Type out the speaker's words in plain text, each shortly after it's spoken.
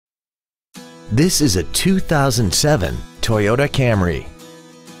This is a 2007 Toyota Camry.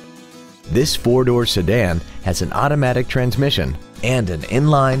 This four-door sedan has an automatic transmission and an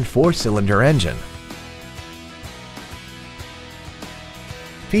inline four-cylinder engine.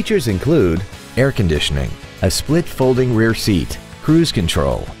 Features include air conditioning, a split folding rear seat, cruise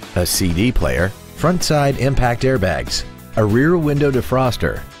control, a CD player, front side impact airbags, a rear window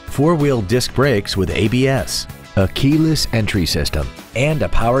defroster, four-wheel disc brakes with ABS, a keyless entry system, and a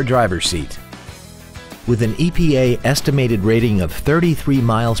power driver's seat. With an EPA estimated rating of 33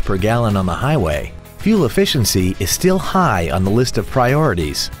 miles per gallon on the highway, fuel efficiency is still high on the list of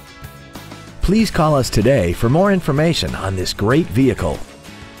priorities. Please call us today for more information on this great vehicle.